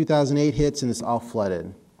then 2008 hits, and it's all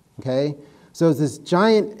flooded, okay? So it's this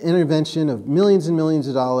giant intervention of millions and millions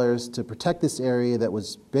of dollars to protect this area that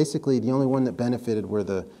was basically the only one that benefited were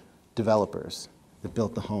the developers that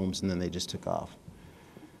built the homes, and then they just took off.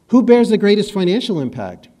 Who bears the greatest financial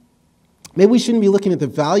impact? Maybe we shouldn't be looking at the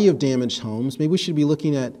value of damaged homes. Maybe we should be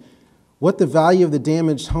looking at what the value of the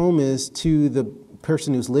damaged home is to the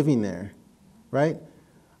person who's living there, right?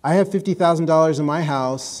 I have $50,000 in my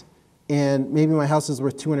house, and maybe my house is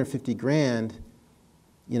worth $250 grand,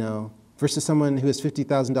 versus someone who has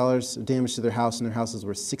 $50,000 of damage to their house and their house is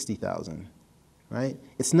worth $60,000, right?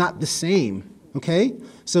 It's not the same, okay?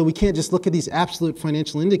 So we can't just look at these absolute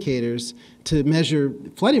financial indicators to measure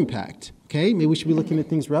flood impact, Okay, maybe we should be looking at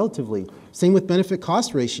things relatively. Same with benefit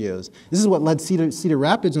cost ratios. This is what led Cedar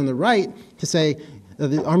Rapids on the right to say,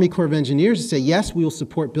 the Army Corps of Engineers to say, yes, we will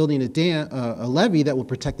support building a levee that will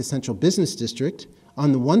protect the central business district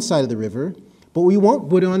on the one side of the river, but we won't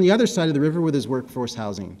put it on the other side of the river where there's workforce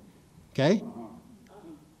housing. Okay?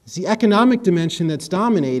 It's the economic dimension that's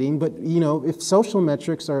dominating, but if social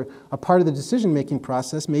metrics are a part of the decision-making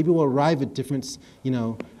process, maybe we'll arrive at different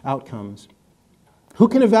outcomes. Who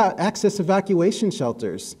can access evacuation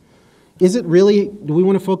shelters? Is it really, do we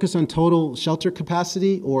want to focus on total shelter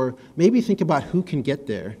capacity, or maybe think about who can get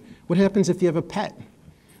there? What happens if you have a pet?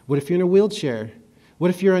 What if you're in a wheelchair? What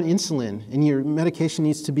if you're on insulin and your medication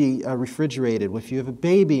needs to be refrigerated? What if you have a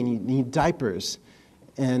baby and you need diapers?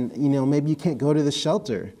 And maybe you can't go to the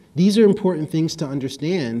shelter. These are important things to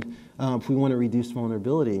understand if we want to reduce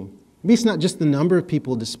vulnerability. Maybe it's not just the number of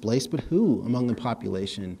people displaced, but who among the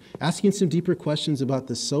population. Asking some deeper questions about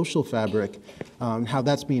the social fabric, how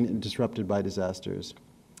that's being disrupted by disasters.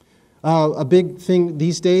 A big thing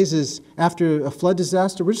these days is after a flood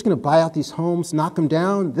disaster, we're just going to buy out these homes, knock them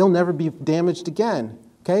down, they'll never be damaged again.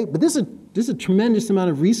 Okay? But this is a tremendous amount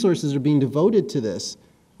of resources are being devoted to this,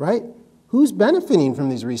 right? Who's benefiting from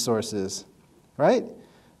these resources, right?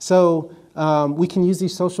 So we can use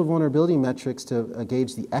these social vulnerability metrics to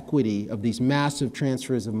gauge the equity of these massive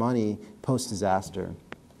transfers of money post-disaster.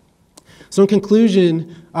 So in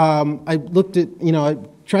conclusion, I looked at, I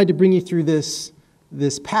tried to bring you through this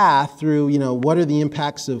path through, what are the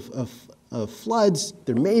impacts of floods?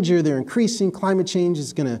 They're major, they're increasing. Climate change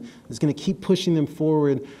is gonna keep pushing them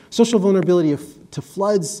forward. Social vulnerability to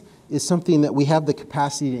floods is something that we have the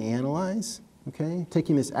capacity to analyze, okay?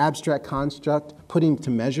 Taking this abstract construct, putting it to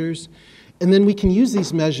measures, and then we can use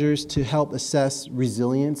these measures to help assess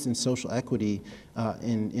resilience and social equity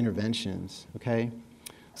in interventions, okay?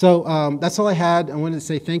 So that's all I had. I wanted to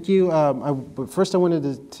say thank you. But first I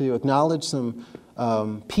wanted to acknowledge some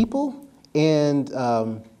people and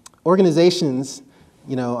organizations.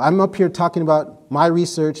 I'm up here talking about my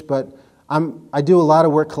research, but I do a lot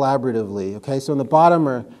of work collaboratively, okay? So on the bottom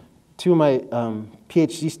are two of my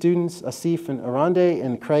PhD students, Asif and Arande,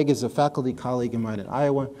 and Craig is a faculty colleague of mine at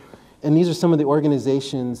Iowa. And these are some of the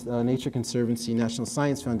organizations, Nature Conservancy, National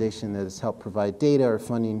Science Foundation, that has helped provide data or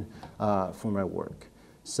funding for my work.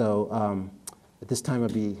 So at this time,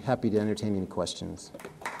 I'd be happy to entertain any questions.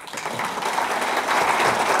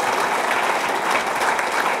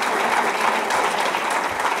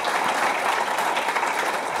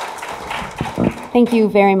 Thank you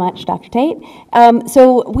very much, Dr. Tate.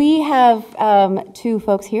 So we have two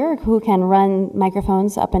folks here who can run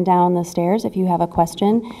microphones up and down the stairs if you have a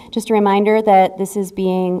question. Just a reminder that this is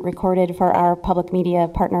being recorded for our public media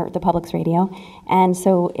partner, the Public's Radio. And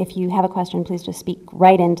so if you have a question, please just speak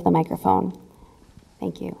right into the microphone.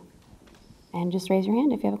 Thank you. And just raise your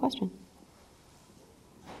hand if you have a question.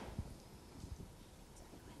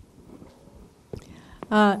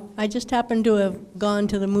 I just happened to have gone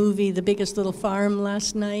to the movie The Biggest Little Farm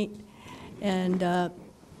last night, and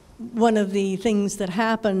one of the things that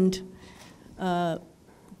happened to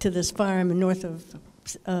this farm north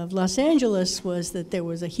of Los Angeles was that there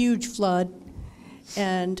was a huge flood,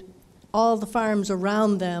 and all the farms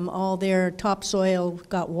around them, all their topsoil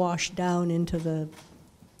got washed down into the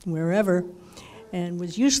wherever and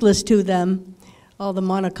was useless to them, all the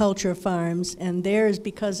monoculture farms, and theirs,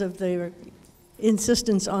 because of their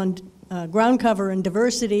insistence on ground cover and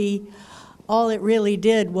diversity, all it really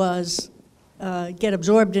did was get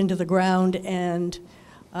absorbed into the ground and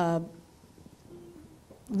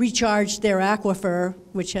recharge their aquifer,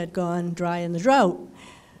 which had gone dry in the drought.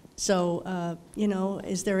 So,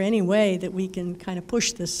 is there any way that we can kind of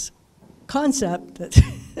push this concept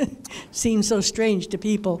that seems so strange to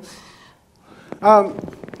people?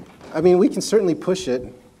 We can certainly push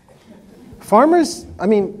it. Farmers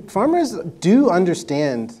do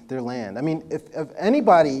understand their land. If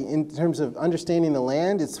anybody, in terms of understanding the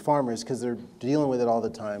land, it's farmers, because they're dealing with it all the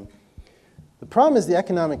time. The problem is the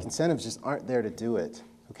economic incentives just aren't there to do it,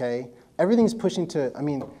 okay? Everything's pushing to,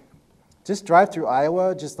 just drive through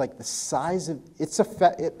Iowa, just like the size of,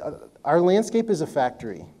 our landscape is a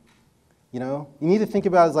factory, You need to think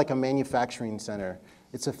about it as like a manufacturing center.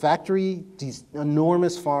 It's a factory, these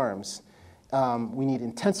enormous farms. We need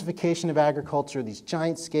intensification of agriculture, these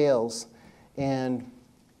giant scales, and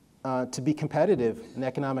to be competitive in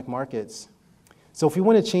economic markets. So if we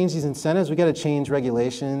want to change these incentives, we've got to change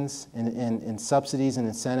regulations and subsidies and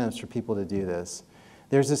incentives for people to do this.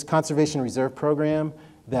 There's this conservation reserve program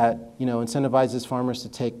that incentivizes farmers to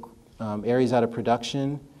take areas out of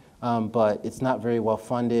production, but it's not very well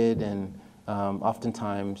funded, and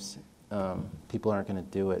oftentimes people aren't going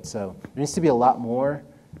to do it. So there needs to be a lot more.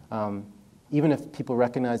 Even if people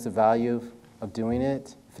recognize the value of doing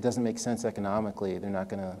it, if it doesn't make sense economically, they're not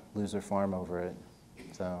going to lose their farm over it.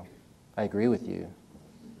 So I agree with you.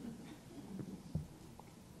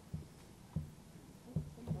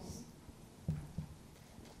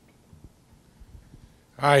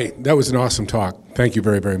 Hi, that was an awesome talk. Thank you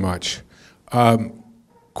very, very much.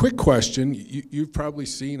 Quick question. You've probably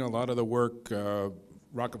seen a lot of the work,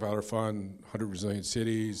 Rockefeller Fund, 100 Resilient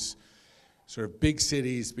Cities, sort of big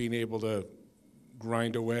cities being able to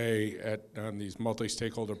grind away on these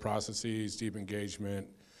multi-stakeholder processes, deep engagement,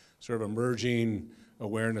 sort of emerging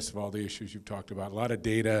awareness of all the issues you've talked about. A lot of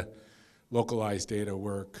data, localized data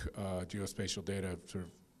work, geospatial data, sort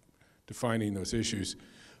of defining those issues.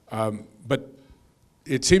 But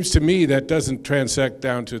it seems to me that doesn't transect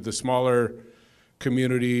down to the smaller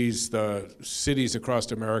communities, the cities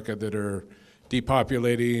across America that are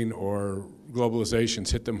depopulating or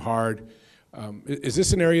globalization's hit them hard. Is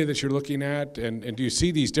this an area that you're looking at? And do you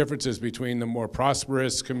see these differences between the more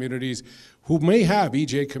prosperous communities who may have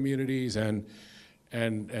EJ communities and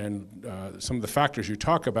some of the factors you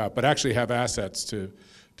talk about, but actually have assets to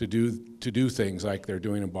do things like they're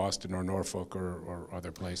doing in Boston or Norfolk or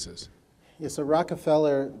other places? Yeah, so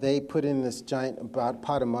Rockefeller, they put in this giant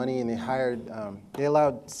pot of money, and they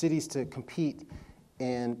allowed cities to compete,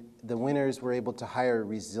 and the winners were able to hire a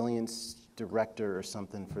resilience director or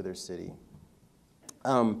something for their city.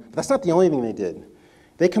 But that's not the only thing they did.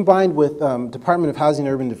 They combined with Department of Housing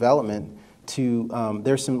and Urban Development to,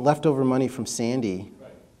 there's some leftover money from Sandy,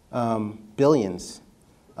 billions,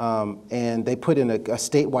 and they put in a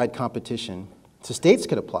statewide competition so states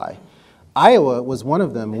could apply. Iowa was one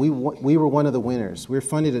of them. We were one of the winners. We were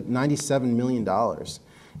funded at $97 million.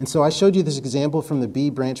 And so I showed you this example from the B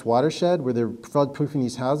Branch watershed where they're flood-proofing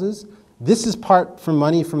these houses. This is part from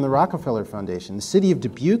money from the Rockefeller Foundation. The city of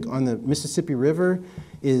Dubuque on the Mississippi River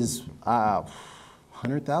is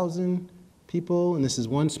 100,000 people, and this is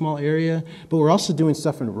one small area. But we're also doing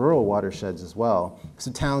stuff in rural watersheds as well.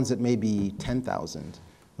 So towns that may be 10,000,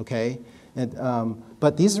 okay? And,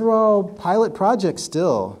 but these are all pilot projects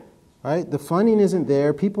still. Right? The funding isn't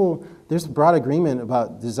there. There's broad agreement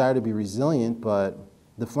about desire to be resilient, but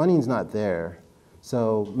the funding's not there.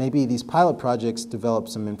 So maybe these pilot projects develop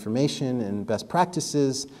some information and best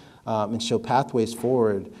practices and show pathways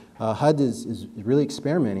forward. HUD is really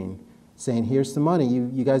experimenting, saying, here's the money.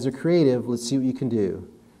 You guys are creative. Let's see what you can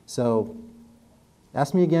do. So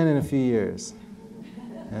ask me again in a few years.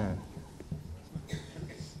 Yeah.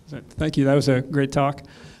 Thank you. That was a great talk.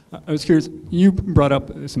 I was curious, you brought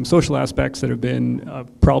up some social aspects that have been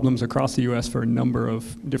problems across the U.S. for a number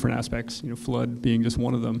of different aspects, flood being just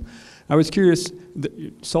one of them. I was curious,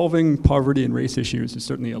 solving poverty and race issues is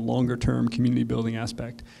certainly a longer-term community building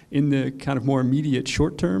aspect. In the kind of more immediate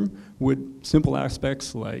short term, would simple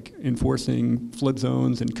aspects like enforcing flood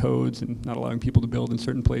zones and codes and not allowing people to build in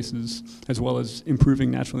certain places, as well as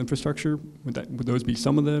improving natural infrastructure, would those be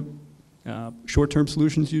some of the short-term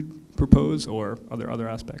solutions you'd propose, or are there other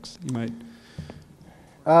aspects you might?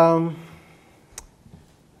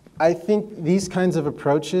 I think these kinds of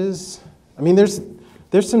approaches, I mean, there's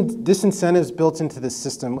some disincentives built into this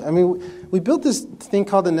system. I mean, we built this thing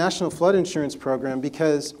called the National Flood Insurance Program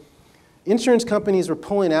because insurance companies were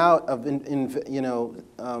pulling out of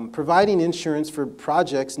providing insurance for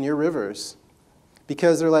projects near rivers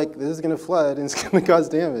because they're like, this is going to flood and it's going to cause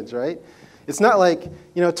damage, right? It's not like,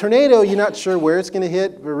 tornado, you're not sure where it's going to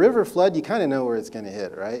hit, but river flood, you kind of know where it's going to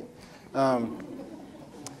hit, right?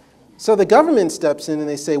 So the government steps in and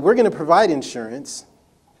they say, we're going to provide insurance,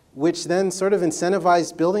 which then sort of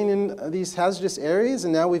incentivized building in these hazardous areas,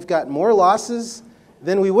 and now we've got more losses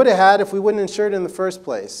than we would have had if we wouldn't insure it in the first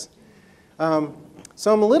place. So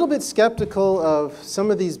I'm a little bit skeptical of some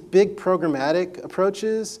of these big programmatic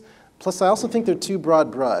approaches, plus I also think they're too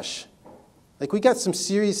broad brush. Like, we got some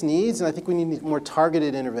serious needs, and I think we need more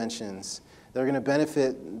targeted interventions that are going to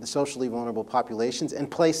benefit the socially vulnerable populations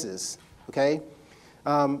and places, okay?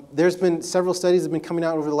 There's been several studies that have been coming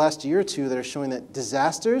out over the last year or two that are showing that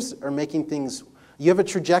disasters are making things, you have a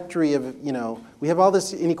trajectory of, we have all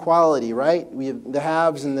this inequality, right? We have the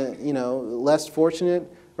haves and the, less fortunate,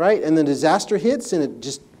 right? And the disaster hits, and it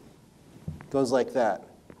just goes like that,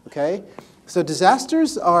 okay? So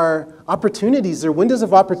disasters are opportunities. They're windows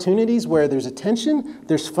of opportunities where there's attention,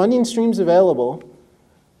 there's funding streams available,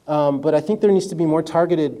 but I think there needs to be more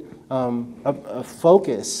targeted a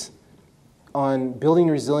focus on building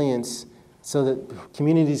resilience so that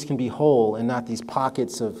communities can be whole and not these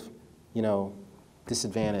pockets of,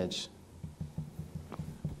 disadvantage.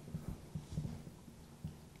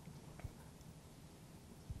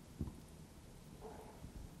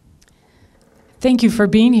 Thank you for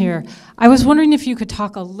being here. I was wondering if you could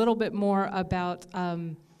talk a little bit more about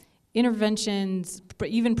interventions,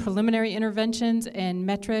 even preliminary interventions and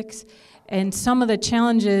metrics, and some of the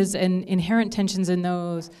challenges and inherent tensions in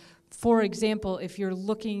those. For example, if you're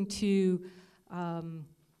looking to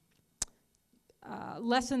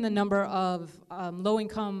lessen the number of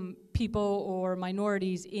low-income people or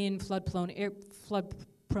minorities in flood-prone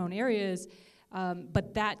areas,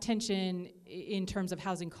 but that tension in terms of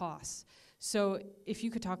housing costs. So if you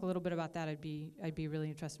could talk a little bit about that, I'd be really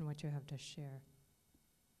interested in what you have to share.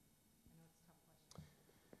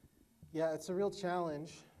 Yeah, it's a real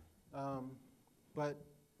challenge, but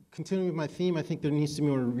continuing with my theme, I think there needs to be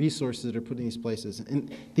more resources that are put in these places.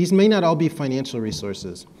 And these may not all be financial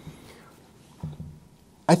resources.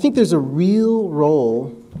 I think there's a real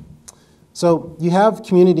role. So you have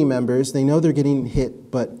community members, they know they're getting hit,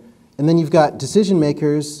 and then you've got decision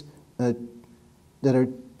makers that are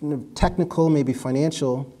technical, maybe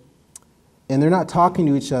financial, and they're not talking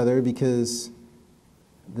to each other because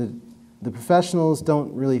the professionals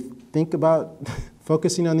don't really think about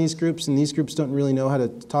focusing on these groups, and these groups don't really know how to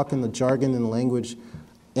talk in the jargon and the language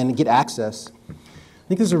and get access. I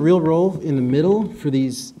think there's a real role in the middle for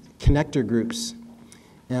these connector groups,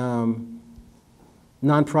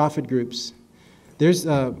 nonprofit groups. There's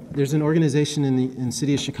an organization in the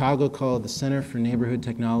city of Chicago called the Center for Neighborhood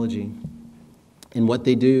Technology. And what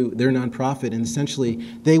they do, they're a nonprofit, and essentially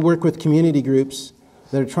they work with community groups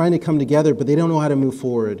that are trying to come together, but they don't know how to move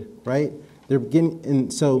forward, right? But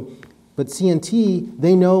CNT,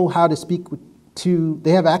 they know how to speak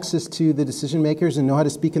they have access to the decision makers and know how to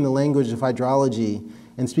speak in the language of hydrology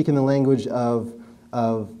and speak in the language of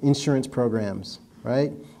insurance programs,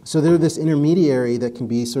 right? So they're this intermediary that can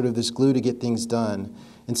be sort of this glue to get things done.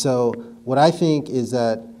 And so what I think is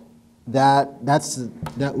that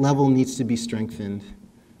level needs to be strengthened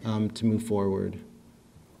to move forward.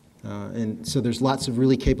 And so there's lots of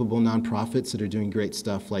really capable nonprofits that are doing great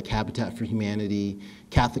stuff like Habitat for Humanity,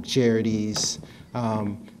 Catholic Charities,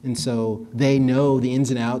 and so they know the ins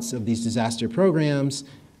and outs of these disaster programs,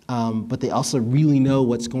 but they also really know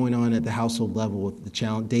what's going on at the household level with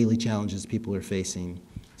the daily challenges people are facing.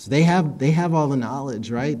 So they have all the knowledge,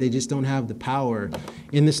 right? They just don't have the power.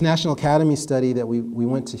 In this National Academy study that we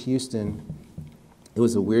went to Houston, it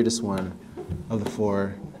was the weirdest one of the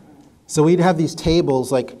four. So we'd have these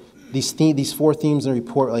tables, like these four themes in the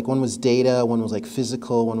report, like one was data, one was like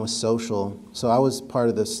physical, one was social. So I was part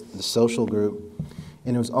of the social group,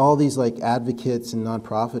 and it was all these like advocates and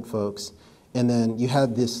nonprofit folks. And then you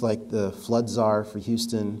had this, like the flood czar for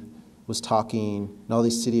Houston was talking, and all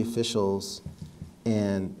these city officials,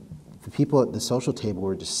 and the people at the social table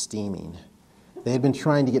were just steaming. They had been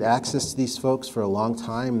trying to get access to these folks for a long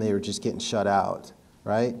time, and they were just getting shut out,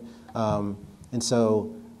 right? And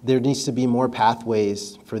so there needs to be more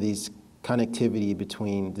pathways for these connectivity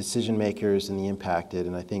between decision makers and the impacted,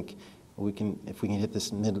 and I think if we can hit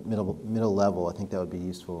this middle level, I think that would be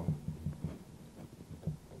useful.